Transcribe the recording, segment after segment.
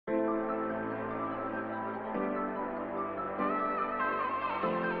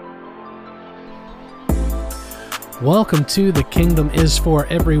Welcome to The Kingdom is for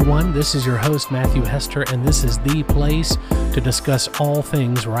Everyone. This is your host, Matthew Hester, and this is the place to discuss all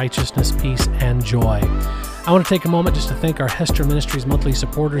things righteousness, peace, and joy. I want to take a moment just to thank our Hester Ministries monthly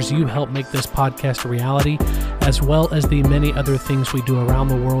supporters. You help make this podcast a reality, as well as the many other things we do around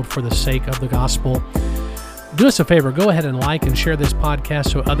the world for the sake of the gospel. Do us a favor, go ahead and like and share this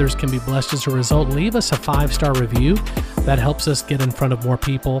podcast so others can be blessed as a result. Leave us a 5-star review. That helps us get in front of more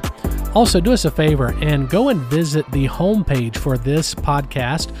people. Also, do us a favor and go and visit the homepage for this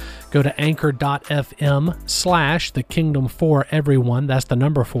podcast. Go to anchor.fm/The Kingdom for Everyone. That's the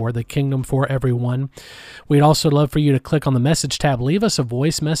number 4, The Kingdom for Everyone. We'd also love for you to click on the message tab. Leave us a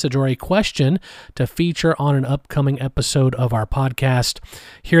voice message or a question to feature on an upcoming episode of our podcast.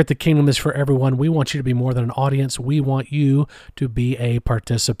 Here at The Kingdom is for Everyone, we want you to be more than an audience. We want you to be a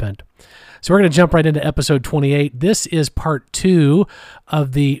participant. So we're going to jump right into episode 28. This is part 2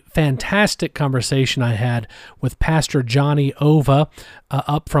 of the fantastic conversation I had with Pastor Johnny Ova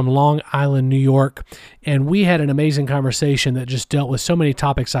up from Long Island, New York. And we had an amazing conversation that just dealt with so many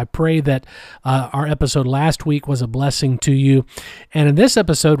topics. I pray that our episode last week was a blessing to you. And in this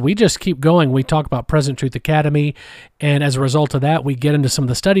episode, we just keep going. We talk about Present Truth Academy. And as a result of that, we get into some of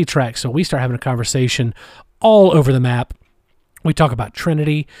the study tracks. So we start having a conversation all over the map. We talk about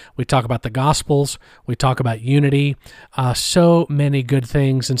Trinity, we talk about the Gospels, we talk about unity, so many good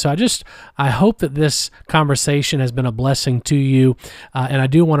things. And so I hope that this conversation has been a blessing to you. And I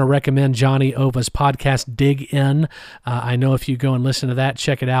do want to recommend Johnny Ova's podcast, Dig In. I know if you go and listen to that,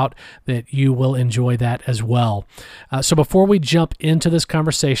 check it out, that you will enjoy that as well. So before we jump into this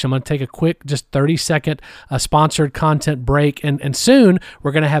conversation, I'm going to take a quick, just 30-second sponsored content break. And soon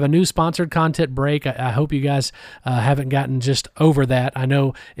we're going to have a new sponsored content break. I hope you guys haven't gotten just over that. I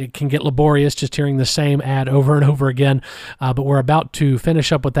know it can get laborious just hearing the same ad over and over again, but we're about to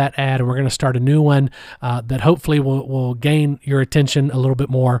finish up with that ad, and we're going to start a new one that hopefully will gain your attention a little bit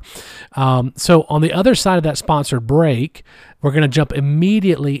more. So on the other side of that sponsored break, we're going to jump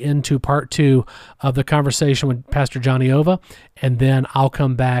immediately into part 2 of the conversation with Pastor Johnny Ova, and then I'll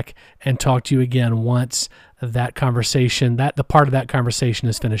come back and talk to you again once that conversation, the part of that conversation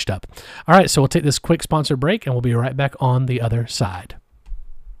is finished up. All right, so we'll take this quick sponsored break, and we'll be right back on the other side.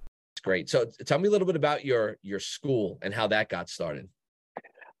 Great. So tell me a little bit about your school and how that got started.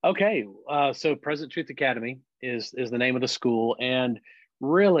 Okay, so Present Truth Academy is the name of the school, and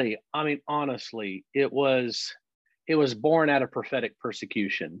really, I mean, honestly, it was born out of prophetic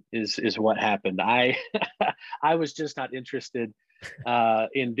persecution. Is what happened. I was just not interested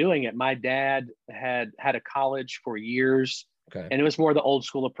in doing it. My dad had a college for years, okay, and it was more the old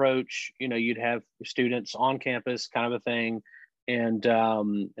school approach. You know, you'd have students on campus, kind of a thing, and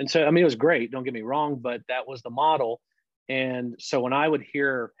so I mean, it was great. Don't get me wrong, but that was the model. And so when I would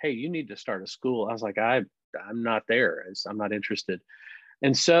hear, "Hey, you need to start a school," I was like, I'm not there. I'm not interested.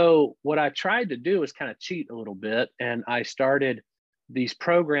 And so what I tried to do is kind of cheat a little bit, and I started these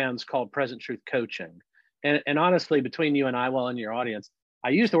programs called Present Truth Coaching. And honestly, between you and I, well, in your audience, I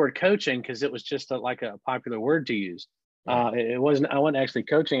use the word coaching because it was just like a popular word to use. I wasn't actually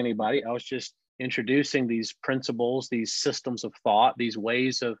coaching anybody. I was just introducing these principles, these systems of thought, these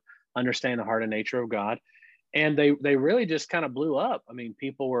ways of understanding the heart and nature of God. And they really just kind of blew up. I mean,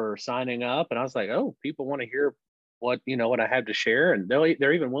 people were signing up, and I was like, oh, people want to hear what I have to share, and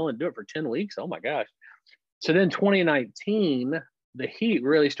they're even willing to do it for 10 weeks. Oh my gosh. So then 2019, the heat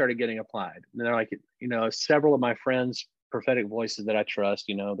really started getting applied. And they're like, several of my friends, prophetic voices that I trust,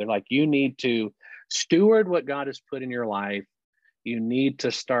 they're like, you need to steward what God has put in your life. You need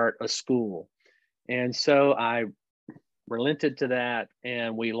to start a school. And so I relented to that,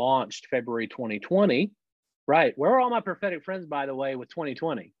 and we launched February 2020. Right. Where are all my prophetic friends, by the way, with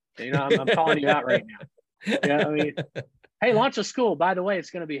 2020? I'm calling you out right now. Yeah, I mean, hey, launch a school. By the way,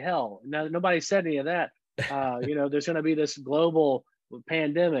 it's going to be hell. No, nobody said any of that. There's going to be this global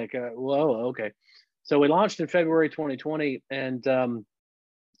pandemic. Whoa, okay. So we launched in February 2020, and man,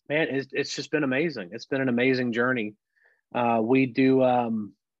 it's just been amazing. It's been an amazing journey. We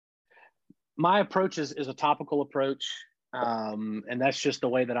do. My approach is a topical approach, and that's just the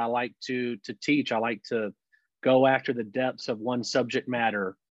way that I like to teach. I like to go after the depths of one subject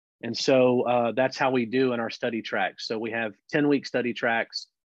matter. And so that's how we do in our study tracks. So we have 10-week study tracks,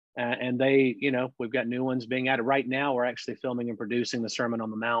 and they, we've got new ones being added. Right now, we're actually filming and producing the Sermon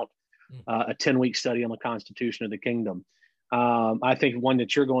on the Mount, a 10-week study on the Constitution of the Kingdom. I think one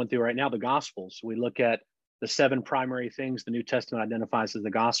that you're going through right now, the Gospels. We look at the 7 primary things the New Testament identifies as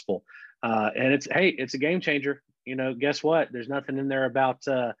the gospel. And it's a game changer. Guess what? There's nothing in there about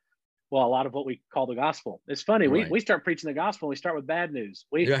well, a lot of what we call the gospel. It's funny. Right. We start preaching the gospel and we start with bad news.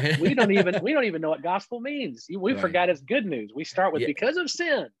 We Right. don't even know what gospel means. We Right. forgot it's good news. We start with Yeah. because of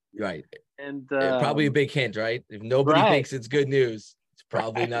sin. Right. And Probably a big hint, right? If nobody right. thinks it's good news, it's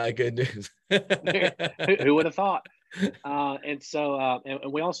probably Right. not good news. Who would have thought? And so,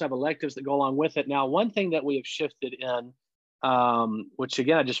 and we also have electives that go along with it. Now, one thing that we have shifted in, which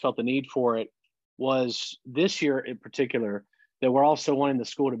again, I just felt the need for it, was this year in particular, that we're also wanting the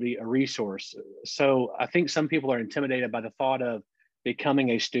school to be a resource. So I think some people are intimidated by the thought of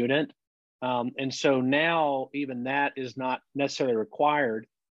becoming a student. And so now even that is not necessarily required.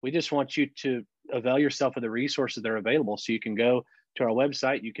 We just want you to avail yourself of the resources that are available. So you can go to our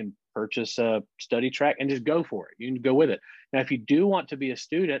website, you can purchase a study track and just go for it. You can go with it. Now, if you do want to be a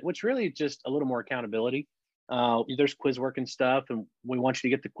student, which really is just a little more accountability, there's quiz work and stuff, and we want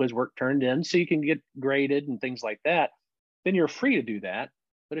you to get the quiz work turned in so you can get graded and things like that. Then you're free to do that.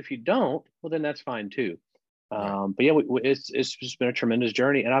 But if you don't, well, then that's fine too. Right. But yeah, it's just been a tremendous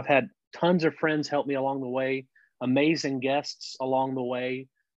journey, and I've had tons of friends help me along the way, amazing guests along the way.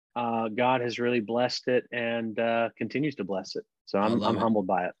 God has really blessed it and continues to bless it. So I'm humbled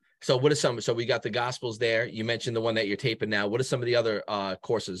by it. So what are so we got the Gospels there. You mentioned the one that you're taping now. What are some of the other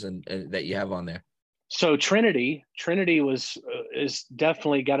courses and that you have on there? So Trinity is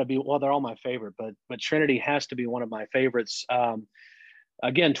definitely got to be, well, they're all my favorite, but Trinity has to be one of my favorites.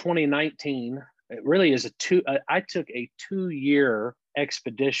 Again, 2019, it really is I took a 2-year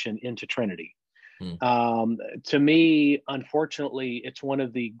expedition into Trinity. To me, unfortunately, it's one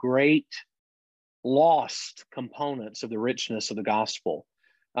of the great lost components of the richness of the gospel.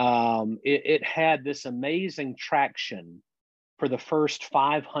 It had this amazing traction for the first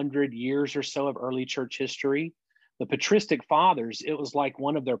 500 years or so of early church history. The patristic fathers, it was like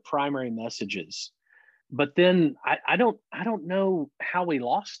one of their primary messages. But then I don't know how we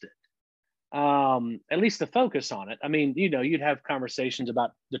lost it. At least the focus on it. I mean, you'd have conversations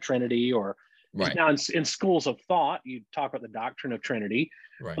about the Trinity, or right. Now in schools of thought, you talk about the doctrine of Trinity,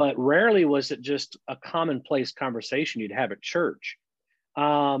 right. But rarely was it just a commonplace conversation you'd have at church.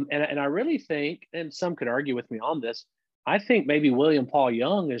 And I really think, and some could argue with me on this, I think maybe William Paul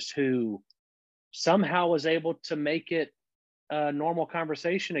Young is who somehow was able to make it a normal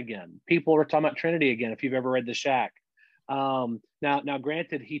conversation again. People are talking about Trinity again, if you've ever read The Shack. Now,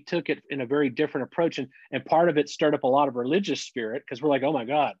 granted, he took it in a very different approach, and part of it stirred up a lot of religious spirit, because we're like, oh my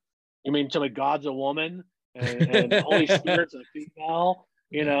God, you mean tell me God's a woman and the Holy Spirit's a female?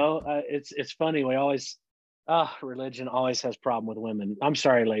 It's funny. We always, religion always has problem with women. I'm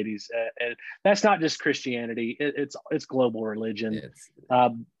sorry, ladies. And that's not just Christianity. It's global religion.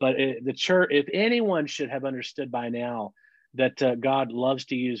 But the church, if anyone should have understood by now that God loves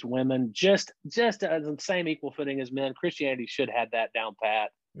to use women just as the same equal footing as men, Christianity should have that down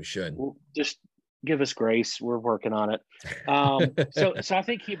pat. We should. Just give us grace. We're working on it. So I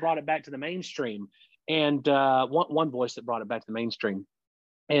think he brought it back to the mainstream, and one voice that brought it back to the mainstream.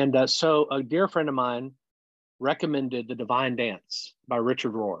 And so a dear friend of mine recommended The Divine Dance by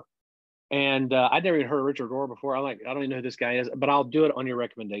Richard Rohr. And I'd never even heard of Richard Rohr before. I'm like, I don't even know who this guy is, but I'll do it on your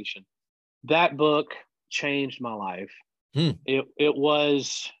recommendation. That book changed my life. It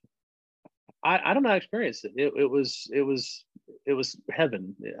was, I don't know how to experience it. It was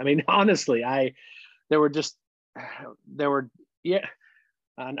heaven. I mean, honestly, I know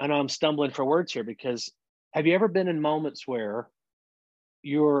I'm stumbling for words here, because have you ever been in moments where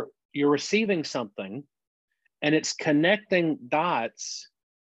you're receiving something and it's connecting dots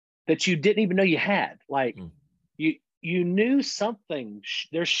that you didn't even know you had? Like you knew something,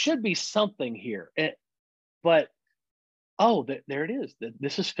 there should be something here, but there it is.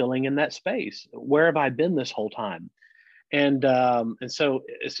 This is filling in that space. Where have I been this whole time? And so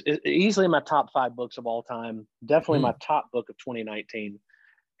it's easily my top 5 books of all time. Definitely my top book of 2019.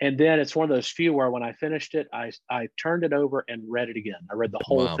 And then it's one of those few where when I finished it, I turned it over and read it again. I read the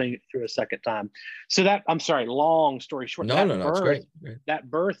whole thing through a second time. So I'm sorry, long story short. No, it's great. That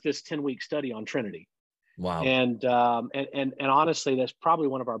birthed this 10-week study on Trinity. Wow. And honestly, that's probably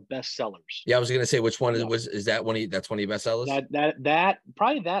one of our best sellers. Yeah, I was going to say, which one is that one? That's one of your best sellers? That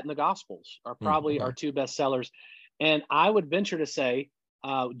probably that and the Gospels are probably our 2 best sellers. And I would venture to say,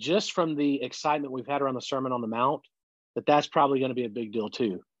 just from the excitement we've had around the Sermon on the Mount, that's probably going to be a big deal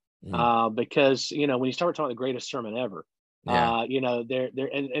too. Because when you start talking about the greatest sermon ever,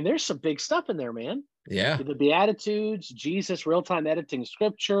 there's some big stuff in there, man. Yeah. The Beatitudes, Jesus, real-time editing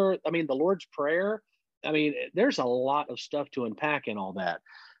scripture. I mean, the Lord's Prayer. I mean, there's a lot of stuff to unpack in all that.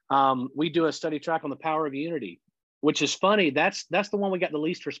 We do a study track on the power of unity, which is funny. That's the one we got the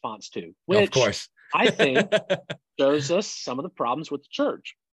least response to, which of course I think shows us some of the problems with the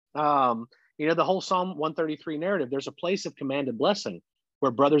church. The whole Psalm 133 narrative, there's a place of command and blessing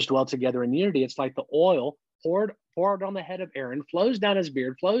where brothers dwell together in unity. It's like the oil poured on the head of Aaron, flows down his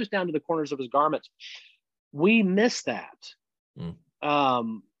beard, flows down to the corners of his garments. We miss that.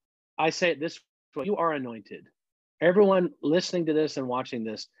 I say it this way: you are anointed. Everyone listening to this and watching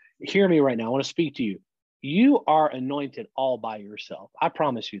this, hear me right now. I want to speak to you. You are anointed all by yourself. I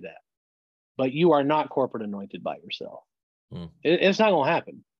promise you that. But you are not corporate anointed by yourself. It's not going to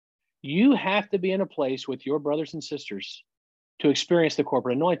happen. You have to be in a place with your brothers and sisters to experience the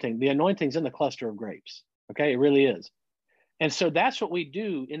corporate anointing. The anointing's in the cluster of grapes. Okay, it really is. And so that's what we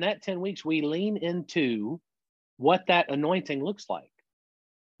do. In that 10 weeks, we lean into what that anointing looks like,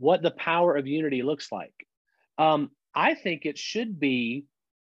 what the power of unity looks like. I think it should be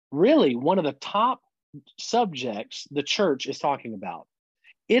really one of the top subjects the church is talking about.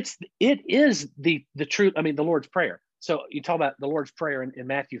 It is the truth. I mean, the Lord's Prayer. So you talk about the Lord's Prayer in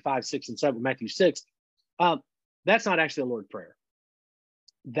Matthew 5, 6, and 7, Matthew 6. That's not actually the Lord's Prayer.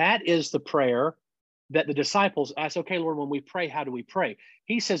 That is the prayer that the disciples ask, okay, Lord, when we pray, how do we pray?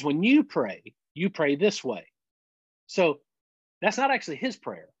 He says, when you pray this way. So that's not actually his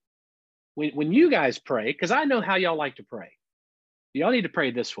prayer. When you guys pray, because I know how y'all like to pray. Y'all need to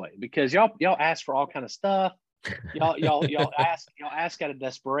pray this way because y'all ask for all kind of stuff. Y'all ask out of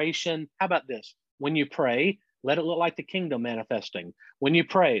desperation. How about this? When you pray, let it look like the kingdom manifesting. When you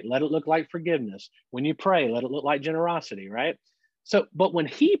pray, let it look like forgiveness. When you pray, let it look like generosity, right? So, but when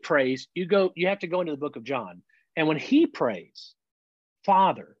he prays, you have to go into the book of John. And when he prays,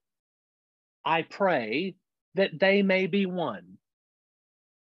 Father, I pray that they may be one,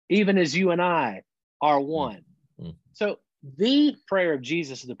 even as you and I are one. So the prayer of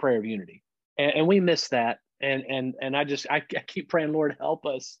Jesus is the prayer of unity. And we miss that. And I keep praying, Lord, help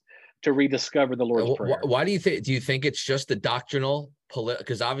us to rediscover the Lord's Prayer. Why do you think it's just the doctrinal,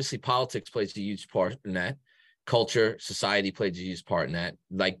 because obviously politics plays a huge part in that, culture, society plays a huge part in that.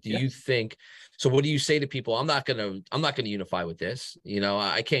 Like, do you think, so what do you say to people? I'm not gonna unify with this.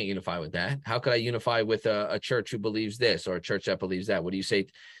 I can't unify with that. How could I unify with a church who believes this or a church that believes that? What do you say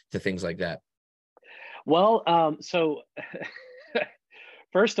to things like that? Well, so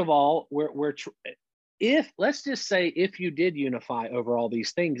first of all, let's just say if you did unify over all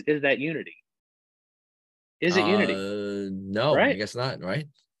these things, is that unity? Is it unity? No, right? I guess not, right?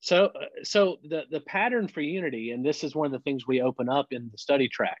 So the pattern for unity, and this is one of the things we open up in the study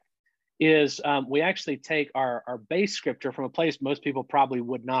track, is we actually take our base scripture from a place most people probably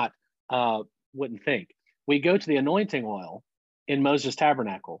wouldn't think. We go to the anointing oil in Moses'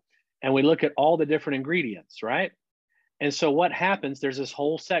 tabernacle, and we look at all the different ingredients, right? And so what happens, there's this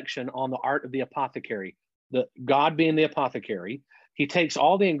whole section on the art of the apothecary, God being the apothecary. He takes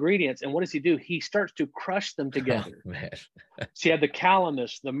all the ingredients, and what does he do? He starts to crush them together. Oh, So you have the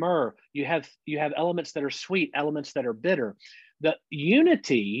calamus, the myrrh, you have elements that are sweet, elements that are bitter. The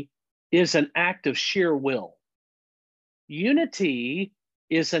unity is an act of sheer will. Unity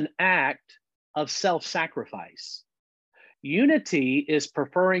is an act of self-sacrifice. Unity is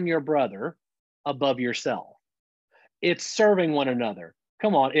preferring your brother above yourself. It's serving one another.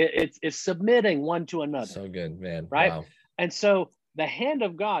 Come on, it's submitting one to another. So good, man. Right? Wow. And so the hand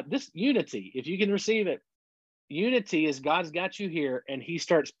of God, this unity, if you can receive it, unity is God's got you here and he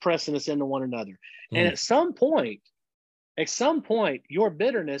starts pressing us into one another. And at some point, your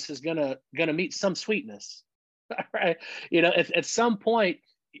bitterness is gonna meet some sweetness. Right? At some point,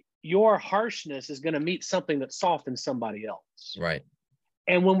 your harshness is going to meet something that softens somebody else. Right.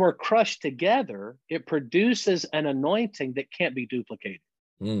 And when we're crushed together, it produces an anointing that can't be duplicated.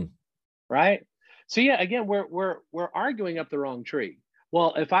 Right. So yeah, again, we're arguing up the wrong tree.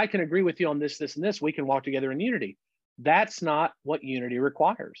 Well, if I can agree with you on this, this, and this, we can walk together in unity. That's not what unity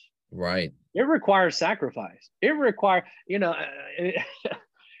requires. Right. It requires sacrifice. It requires, it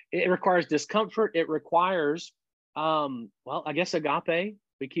requires discomfort. It requires, I guess agape.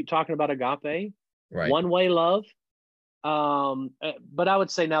 We keep talking about agape, right? One-way love. But I would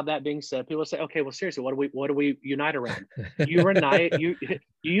say, now that being said, people say, okay, well, seriously, what do we unite around? You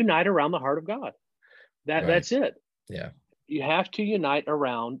unite around the heart of God. That's it. Yeah. You have to unite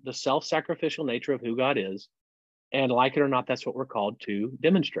around the self-sacrificial nature of who God is. And like it or not, that's what we're called to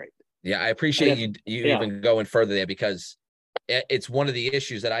demonstrate. Yeah. I appreciate you even going further there, because it's one of the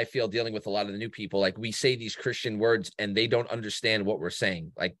issues that I feel dealing with a lot of the new people. Like, we say these Christian words and they don't understand what we're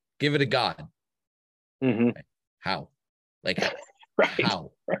saying. Like, give it a God. Mm-hmm. How? Like, right.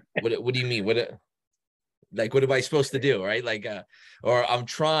 How? What do you mean? What am I supposed to do? Right. Like, or I'm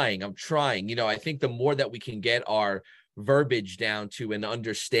trying, I think the more that we can get our verbiage down to an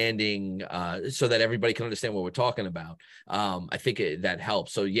understanding, so that everybody can understand what we're talking about. I think that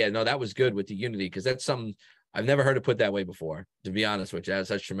helps. So yeah, no, that was good with the unity, because that's something I've never heard it put that way before, to be honest with you.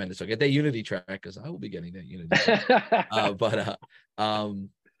 That's tremendous. So get that unity track, because I will be getting that unity track.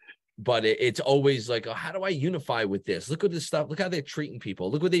 But it's always like, oh, how do I unify with this? Look at this stuff. Look how they're treating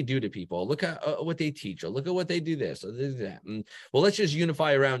people. Look what they do to people. Look at what they teach. Or look at what they do this or this, that. And, well, let's just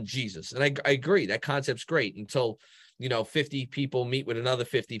unify around Jesus. And I agree. That concept's great until, 50 people meet with another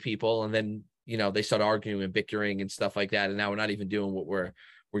 50 people. And then, they start arguing and bickering and stuff like that. And now we're not even doing what we're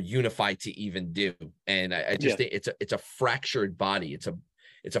unified to even do. And I just think it's a fractured body.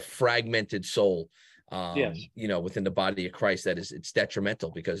 It's a fragmented soul. Within the body of Christ, it's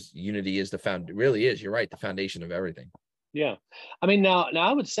detrimental, because unity is really is, you're right, the foundation of everything. Yeah. I mean, now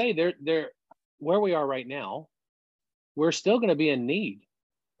I would say they're where we are right now, we're still going to be in need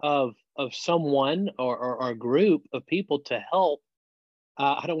of someone or a group of people to help.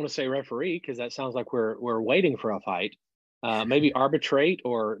 I don't want to say referee, because that sounds like we're waiting for a fight. Maybe arbitrate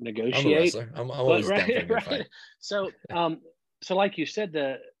or negotiate. I'm a wrestler. I'm always down for a good fight. So like you said,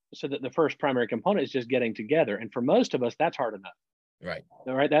 the first primary component is just getting together. And for most of us, that's hard enough. Right.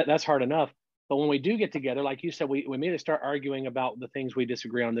 All right. That's hard enough. But when we do get together, like you said, we immediately start arguing about the things we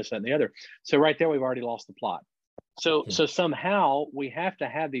disagree on, this, that, and the other. So right there, we've already lost the plot. So somehow we have to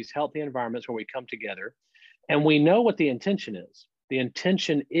have these healthy environments where we come together, and we know what the intention is. The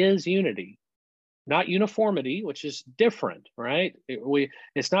intention is unity, not uniformity, which is different, right?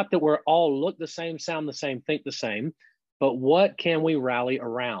 It's not that we're all look the same, sound the same, think the same, but what can we rally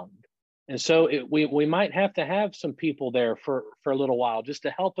around? And so we might have to have some people there for a little while, just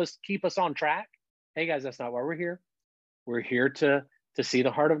to help us keep us on track. Hey guys, that's not why we're here. We're here to see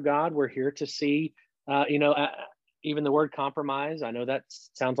the heart of God. We're here to see, even the word compromise. I know that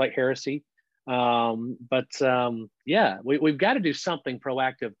sounds like heresy, but we've got to do something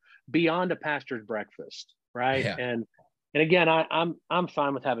proactive beyond a pastor's breakfast, right? Yeah. And again, I'm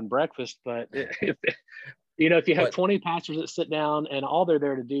fine with having breakfast, but if you have 20 pastors that sit down and all they're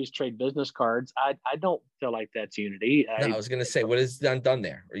there to do is trade business cards, I don't feel like that's unity. I was going to say, what is done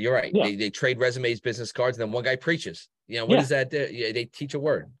there? You're right. Yeah. They trade resumes, business cards, and then one guy preaches. What is that? They teach a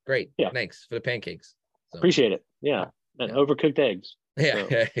word. Great. Yeah. Thanks for the pancakes. So. Appreciate it. Yeah. And overcooked eggs. Yeah,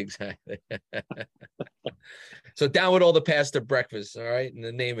 so. Exactly. So down with all the pastor breakfast, all right, in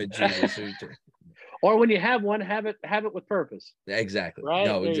the name of Jesus. Or when you have one, have it with purpose. Exactly. Right.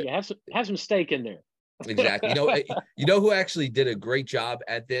 No, have some steak in there. Exactly. Who actually did a great job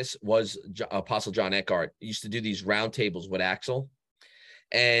at this was Apostle John Eckhart. He used to do these roundtables with Axel,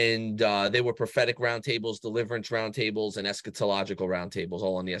 and they were prophetic roundtables, deliverance roundtables, and eschatological roundtables,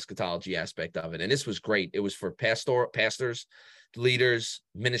 all on the eschatology aspect of it. And this was great. It was for pastors, leaders,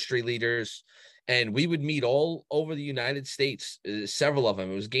 ministry leaders, and we would meet all over the United States, several of them.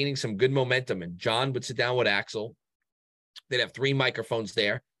 It was gaining some good momentum, and John would sit down with Axel. They'd have 3 microphones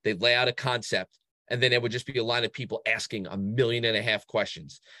there. They'd lay out a concept. And then it would just be a line of people asking 1.5 million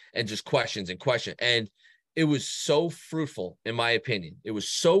questions, and just questions and questions. And it was so fruitful, in my opinion. It was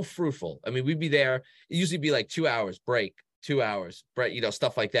so fruitful. I mean, we'd be there. It usually be like 2 hours break, 2 hours break,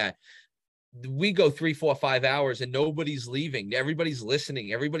 stuff like that. We go 3, 4, 5 hours and nobody's leaving. Everybody's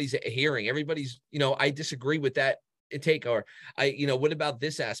listening. Everybody's hearing. Everybody's, I disagree with that take, or what about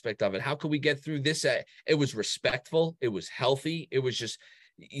this aspect of it? How can we get through this? It was respectful. It was healthy. It was just,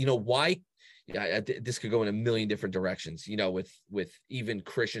 why? Yeah, this could go in a million different directions, with even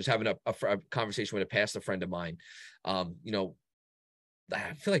Christians having a conversation with a pastor friend of mine. I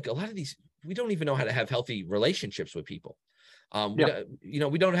feel like a lot of these, we don't even know how to have healthy relationships with people.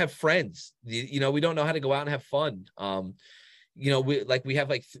 We don't have friends. We don't know how to go out and have fun. We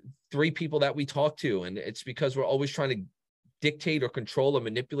have 3 people that we talk to, and it's because we're always trying to dictate or control or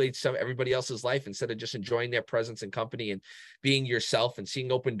manipulate everybody else's life, instead of just enjoying their presence and company and being yourself and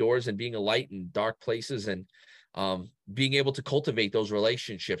seeing open doors and being a light in dark places, and being able to cultivate those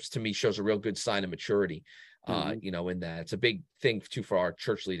relationships, to me, shows a real good sign of maturity. In that it's a big thing too for our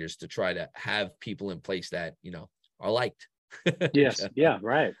church leaders to try to have people in place that, are liked. Yes. Yeah.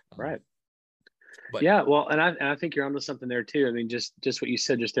 Right. But, yeah. Well, and I think you're onto something there too. I mean, just what you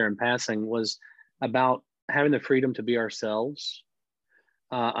said just there in passing was about having the freedom to be ourselves.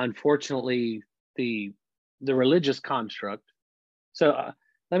 Unfortunately, the religious construct. So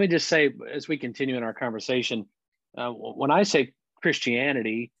let me just say, as we continue in our conversation, when I say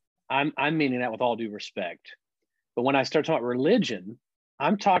Christianity, I'm meaning that with all due respect. But when I start talking about religion,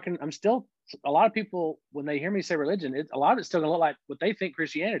 I'm still, a lot of people, when they hear me say religion, a lot of it's still gonna look like what they think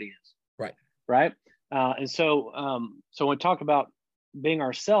Christianity is. Right. And so when we talk about being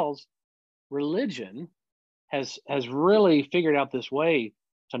ourselves, religion has really figured out this way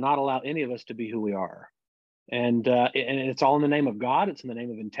to not allow any of us to be who we are. And it's all in the name of God. It's in the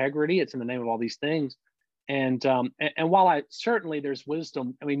name of integrity. It's in the name of all these things. And while I certainly there's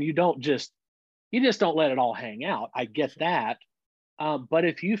wisdom, I mean, you just don't let it all hang out. I get that. But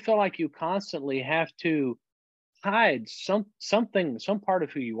if you feel like you constantly have to hide some part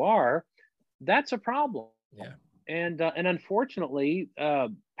of who you are, that's a problem. Yeah. And unfortunately,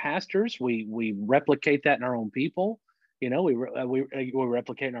 pastors, we replicate that in our own people. You know, we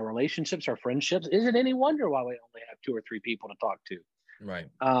replicate in our relationships, our friendships. Is it any wonder why we only have 2 or 3 people to talk to? Right.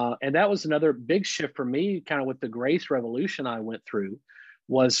 And that was another big shift for me, kind of with the grace revolution I went through,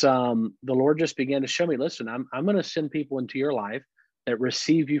 was the Lord just began to show me, listen, I'm going to send people into your life that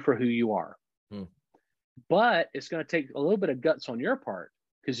receive you for who you are. But it's going to take a little bit of guts on your part,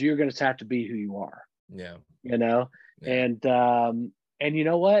 because you're going to have to be who you are. Yeah. You know, yeah. And you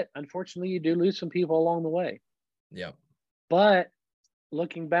know what? Unfortunately, you do lose some people along the way. Yeah. But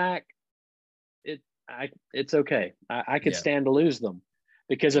looking back, it's okay. I could stand to lose them,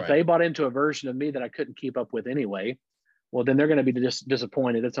 because if they bought into a version of me that I couldn't keep up with anyway, well, then they're going to be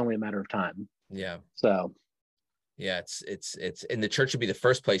disappointed. It's only a matter of time. Yeah. So. Yeah, it's and the church should be the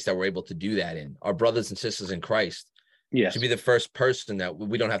first place that we're able to do that in. Our brothers and sisters in Christ should be the first person that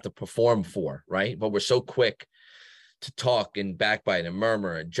we don't have to perform for, right? But we're so quick to talk and backbite and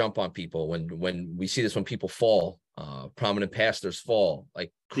murmur and jump on people when we see this, when people fall, prominent pastors fall,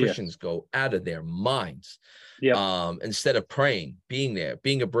 like Christians go out of their minds. Instead of praying, being there,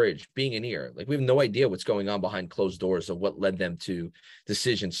 being a bridge, being an ear. Like, we have no idea what's going on behind closed doors of what led them to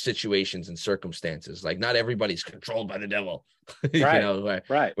decisions, situations, and circumstances. Like, not everybody's controlled by the devil, you know,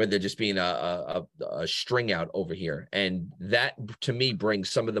 where they're just being a string out over here. And that, to me, brings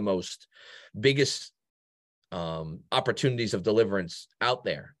some of the biggest opportunities of deliverance out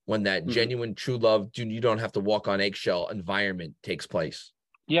there, when that genuine, true love, you don't have to walk on eggshell environment takes place.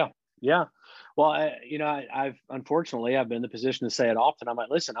 Yeah. Well, I've unfortunately been in the position to say it often. I'm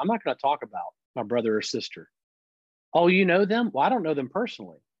like, listen, I'm not going to talk about my brother or sister. Oh, you know them? Well, I don't know them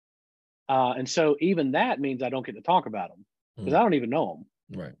personally. And so even that means I don't get to talk about them, because I don't even know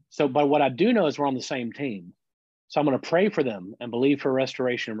them. Right. So, but what I do know is we're on the same team. So I'm going to pray for them and believe for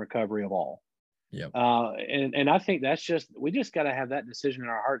restoration and recovery of all. Yeah. And I think we just got to have that decision in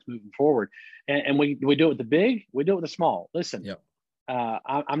our hearts moving forward. And we do it with the big, we do it with the small. Listen,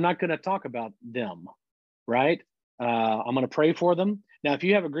 I'm not going to talk about them, right? I'm going to pray for them. Now, if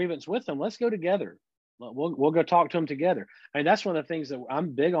you have a grievance with them, let's go together. We'll go talk to them together. I mean, that's one of the things that I'm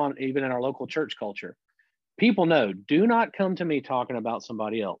big on, even in our local church culture. People know, do not come to me talking about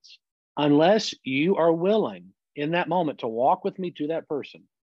somebody else unless you are willing in that moment to walk with me to that person,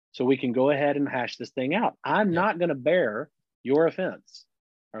 so we can go ahead and hash this thing out. I'm not going to bear your offense.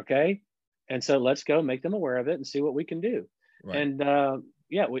 Okay. And so let's go make them aware of it and see what we can do. Right. And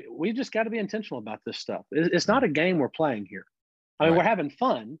we just got to be intentional about this stuff. It's not a game we're playing here. I mean, we're having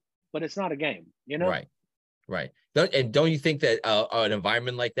fun, but it's not a game, you know? Right. Don't you think that an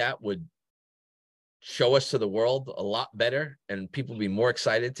environment like that would show us to the world a lot better, and people be more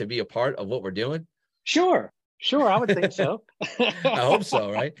excited to be a part of what we're doing? Sure, I would think so. I hope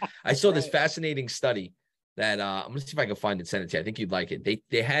so, right? I saw this fascinating study that I'm gonna see if I can find it, send it to you. I think you'd like it.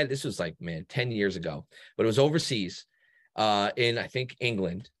 They had, this was like, 10 years ago, but it was overseas, in, I think,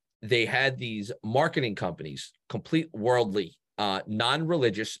 England. They had these marketing companies, complete worldly,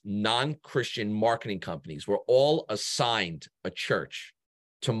 non-religious, non-Christian marketing companies, were all assigned a church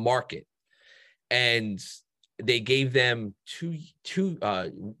to market, and they gave them two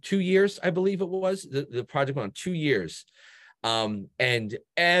years, I believe it was. The project went on 2 years, and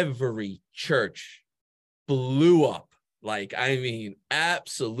every church blew up. Like, I mean,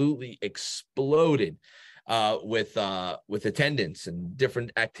 absolutely exploded with attendance and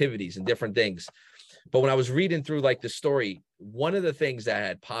different activities and different things. But when I was reading through like the story, one of the things that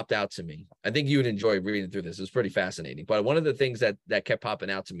had popped out to me, I think you would enjoy reading through this. It was pretty fascinating. But one of the things that kept popping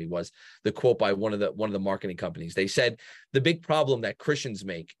out to me was the quote by one of the marketing companies. They said the big problem that Christians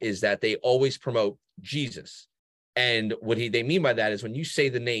make is that they always promote Jesus. And what they mean by that is, when you say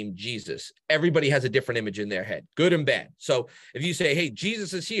the name Jesus, everybody has a different image in their head, good and bad. So if you say, hey,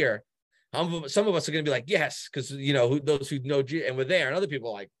 Jesus is here, some of us are going to be like, yes, because, you know, those who know Jesus, and we're there, and other people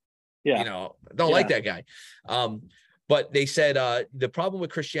are like, you know, don't like that guy. But they said the problem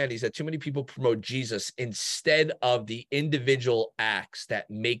with Christianity is that too many people promote Jesus instead of the individual acts that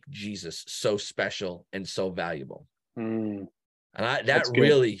make Jesus so special and so valuable. And that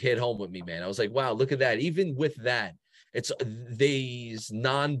really hit home with me, man. I was like, wow, look at that. Even with that, it's these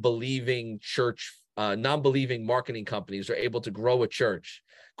non-believing marketing companies are able to grow a church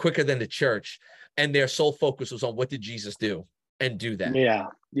quicker than the church and their sole focus was on what did Jesus do and do that. Yeah.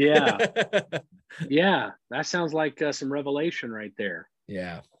 Yeah. Yeah. That sounds like some revelation right there.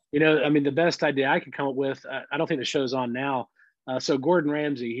 Yeah. You know, I mean, the best idea I could come up with, I don't think the show's on now. So Gordon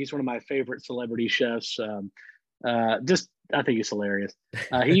Ramsay, he's one of my favorite celebrity chefs. I think he's hilarious.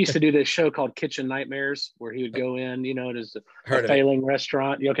 He used to do this show called Kitchen Nightmares, where he would go in, you know, it is a failing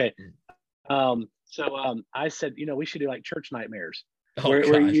restaurant. Okay. I said, you know, we should do like church nightmares,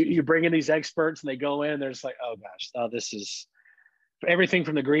 where you bring in these experts and they go in and they're just like, oh gosh, this is everything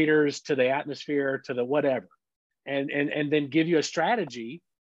from the greeters to the atmosphere to the whatever. And then give you a strategy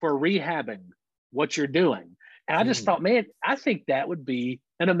for rehabbing what you're doing. And I just thought, man, I think that would be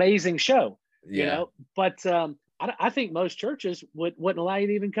an amazing show, you know, but I think most churches wouldn't allow you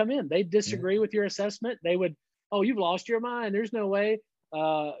to even come in. They disagree with your assessment. They would, oh, you've lost your mind. There's no way.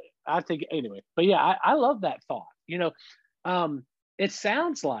 I think anyway, but yeah, I love that thought. You know, it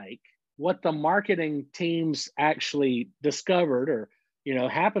sounds like what the marketing teams actually discovered or, you know,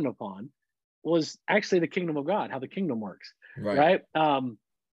 happened upon was actually the kingdom of God, how the kingdom works. Right.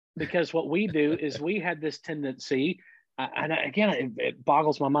 Because what we do is we had this tendency, and again, it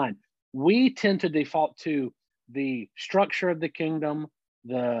boggles my mind. We tend to default to the structure of the kingdom,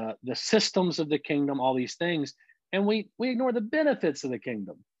 the systems of the kingdom, all these things, and we ignore the benefits of the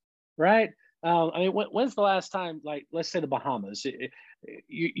kingdom, right? I mean, when's the last time, like, let's say the Bahamas,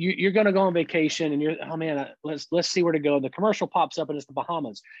 you're going to go on vacation and you're, oh man, let's see where to go. The commercial pops up and it's the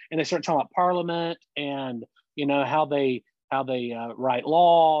Bahamas, and they start talking about Parliament and, you know, how they write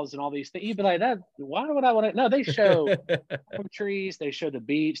laws and all these things. You'd be like, that, why would I want to? No, they show trees, they show the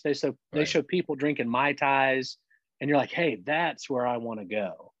beach, they show people drinking Mai Tais, and you're like, hey, that's where I want to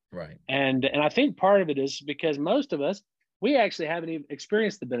go. Right. And I think part of it is because most of us, we actually haven't even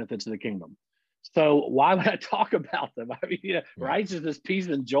experienced the benefits of the kingdom. So why would I talk about them? I mean, you know, righteousness, peace,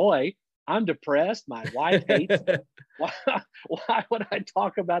 and joy. I'm depressed. My wife hates me. Why would I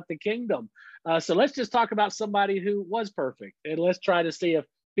talk about the kingdom? So let's just talk about somebody who was perfect, and let's try to see if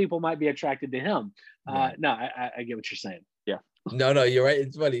people might be attracted to him. No, I get what you're saying. Yeah. No, you're right.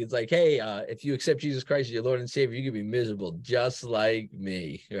 It's funny. It's like, hey, if you accept Jesus Christ as your Lord and Savior, you can be miserable just like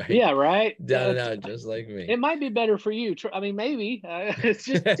me, right? Yeah, right. No, just like me. It might be better for you. I mean, maybe. It's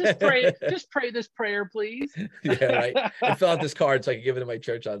just pray. Just pray this prayer, please. Yeah, right. I fill out this card so I can give it to my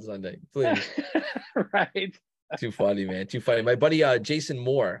church on Sunday, please. Right. Too funny, man. Too funny. My buddy Jason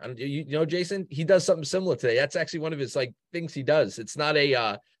Moore. You know Jason? He does something similar today. That's actually one of his like things he does. It's not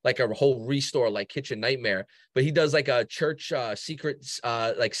a like a whole restore like Kitchen Nightmare, but he does like a church secret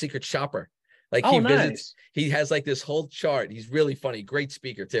shopper. Like he visits, he has like this whole chart. He's really funny, great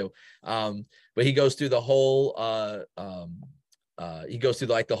speaker too. But he goes through the whole he goes through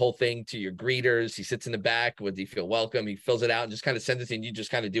like the whole thing to your greeters. He sits in the back. Would you feel welcome? He fills it out and just kind of sends it to you. And you just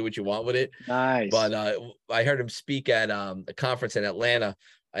kind of do what you want with it. Nice. But I heard him speak at a conference in Atlanta,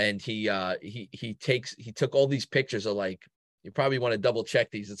 and he took all these pictures of like, you probably want to double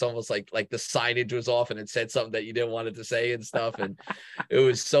check these. It's almost like the signage was off and it said something that you didn't want it to say and stuff. And it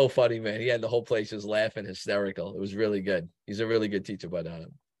was so funny, man. He had the whole place just laughing, hysterical. It was really good. He's a really good teacher, but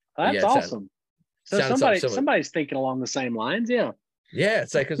that's awesome. So somebody's thinking along the same lines. Yeah. Yeah.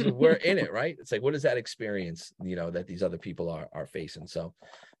 It's like, because we're in it, right? It's like, what is that experience, you know, that these other people are facing? So,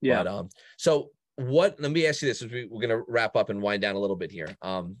 yeah. But, let me ask you this, as we're going to wrap up and wind down a little bit here.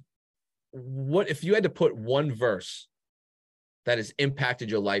 What, if you had to put one verse that has impacted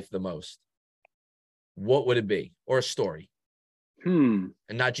your life the most, what would it be? Or a story? And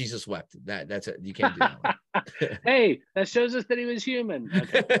not Jesus wept. That's it. You can't do that one. Hey, that shows us that he was human.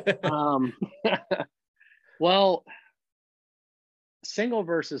 Okay. Well, single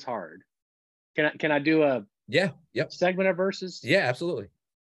verse is hard. Can I do a segment of verses? Yeah, absolutely.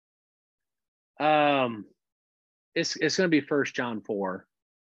 It's going to be 1 John 4.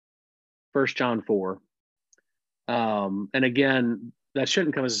 1 John 4. And again, that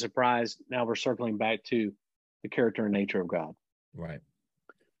shouldn't come as a surprise. Now we're circling back to the character and nature of God. Right.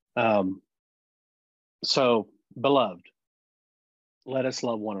 So, beloved, let us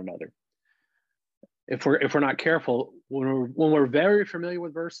love one another. If we're not careful, when we're very familiar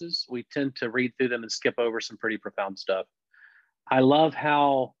with verses, we tend to read through them and skip over some pretty profound stuff. I love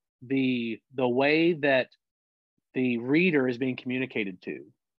how the way that the reader is being communicated to,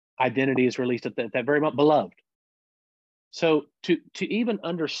 identity is released at that very moment, beloved. So to even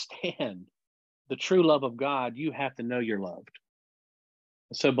understand the true love of God, you have to know you're loved.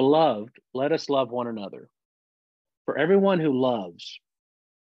 So, beloved, let us love one another. For everyone who loves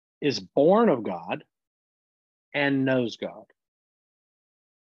is born of God and knows God.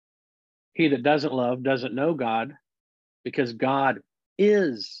 He that doesn't love doesn't know God, because God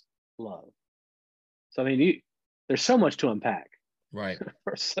is love. So, I mean, there's so much to unpack. Right.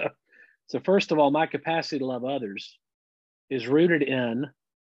 So first of all, my capacity to love others is rooted in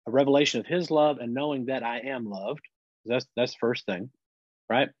a revelation of his love and knowing that I am loved. That's the first thing,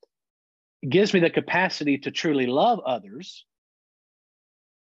 right? It gives me the capacity to truly love others.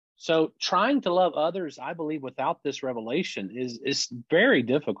 So trying to love others, I believe, without this revelation is very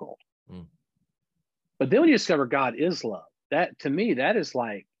difficult. But then when you discover God is love, that to me, that's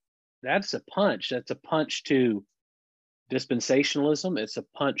a punch. That's a punch to dispensationalism. It's a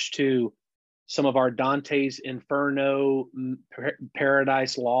punch to some of our Dante's Inferno,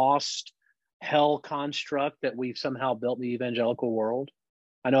 Paradise Lost, hell construct that we've somehow built in the evangelical world.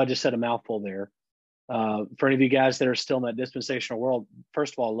 I know I just said a mouthful there. For any of you guys that are still in that dispensational world,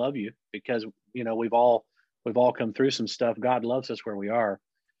 first of all, I love you, because we've all come through some stuff. God loves us where we are.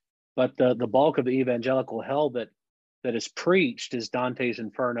 But the bulk of the evangelical hell that is preached is Dante's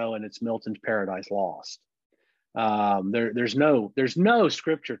Inferno and it's Milton's Paradise Lost. There's no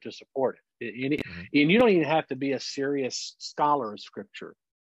scripture to support it. And you don't even have to be a serious scholar of scripture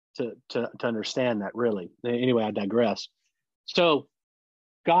to understand that, really. Anyway, I digress. So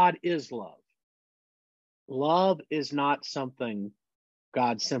God is love. Love is not something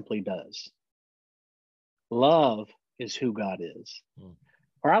God simply does. Love is who God is.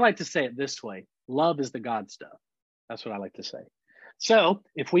 Or I like to say it this way: love is the God stuff. That's what I like to say. So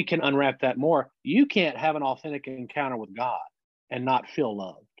if we can unwrap that more, you can't have an authentic encounter with God and not feel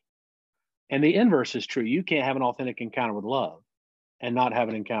loved. And the inverse is true. You can't have an authentic encounter with love and not have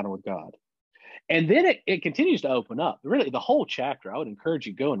an encounter with God. And then it continues to open up. Really, the whole chapter, I would encourage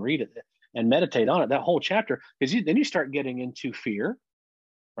you to go and read it and meditate on it, that whole chapter, because then you start getting into fear,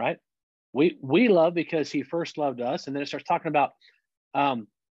 right? We love because he first loved us. And then it starts talking about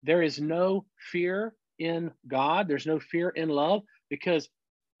there is no fear in God. There's no fear in love, because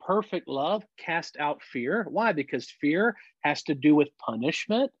perfect love casts out fear. Why? Because fear has to do with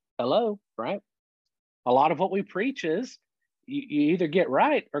punishment. Hello, right? A lot of what we preach is you either get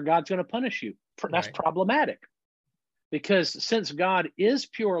right or God's going to punish you. That's right. Problematic, because since God is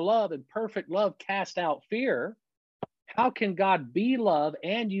pure love and perfect love casts out fear, how can God be love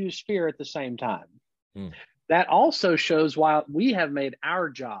and use fear at the same time? That also shows why we have made our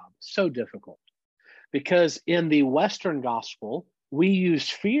job so difficult, because in the Western gospel, we use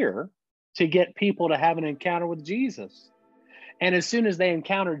fear to get people to have an encounter with Jesus. And as soon as they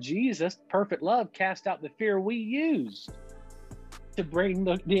encounter Jesus, perfect love cast out the fear we used to bring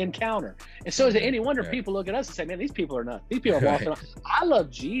the encounter. And so is it any wonder people look at us and say, man, these people are nuts. These people are walking on. I love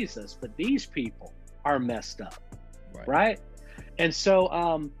Jesus, but these people are messed up, right? And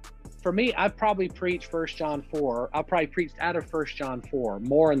so for me, I've probably preached 1 John 4. I've probably preached out of 1 John 4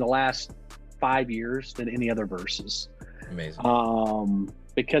 more in the last 5 years than any other verses. Amazing.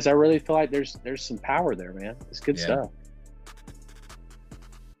 Because I really feel like there's some power there, man. It's good stuff.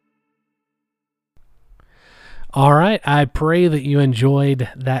 All right. I pray that you enjoyed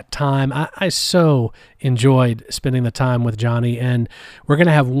that time. I so enjoyed spending the time with Johnny, and we're going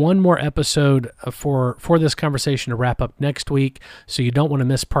to have one more episode for this conversation to wrap up next week, so you don't want to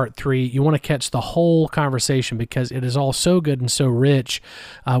miss part 3. You want to catch the whole conversation because it is all so good and so rich,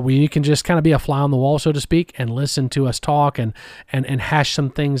 where you can just kind of be a fly on the wall, so to speak, and listen to us talk and hash some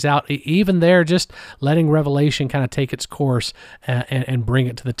things out. Even there, just letting revelation kind of take its course and bring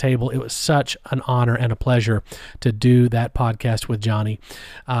it to the table. It was such an honor and a pleasure to do that podcast with Johnny.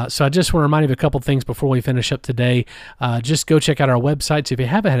 So I just want to remind you of a couple things before we finish up today. Just go check out our websites. If you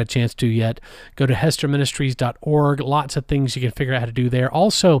haven't had a chance to yet, go to hesterministries.org. Lots of things you can figure out how to do there.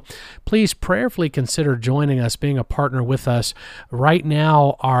 Also, please prayerfully consider joining us, being a partner with us. Right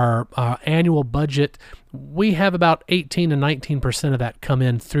now, our annual budget, we have about 18 to 19% of that come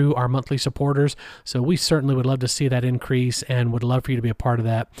in through our monthly supporters. So we certainly would love to see that increase and would love for you to be a part of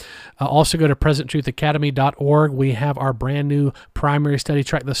that. Also go to presenttruthacademy.org. We have our brand new primary study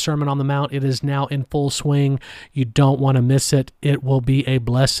track, the Sermon on the Mount. It is now in full swing. You don't want to miss it. It will be a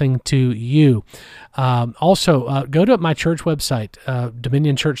blessing to you. Also, go to my church website,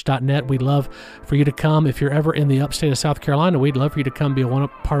 dominionchurch.net. We'd love for you to come. If you're ever in the upstate of South Carolina, we'd love for you to come be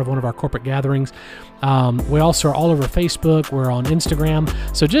part of one of our corporate gatherings. We also are all over Facebook. We're on Instagram.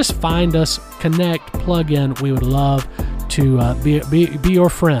 So just find us, connect, plug in. We would love to be your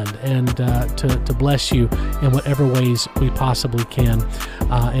friend and to bless you in whatever ways we possibly can.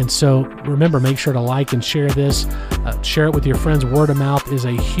 And so remember, make sure to like and share this. Share it with your friends. Word of mouth is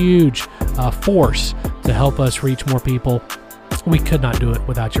a huge force to help us reach more people. We could not do it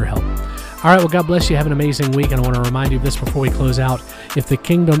without your help. All right, well, God bless you. Have an amazing week. And I want to remind you of this before we close out. If the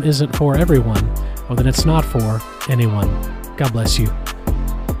kingdom isn't for everyone, well, then it's not for anyone. God bless you.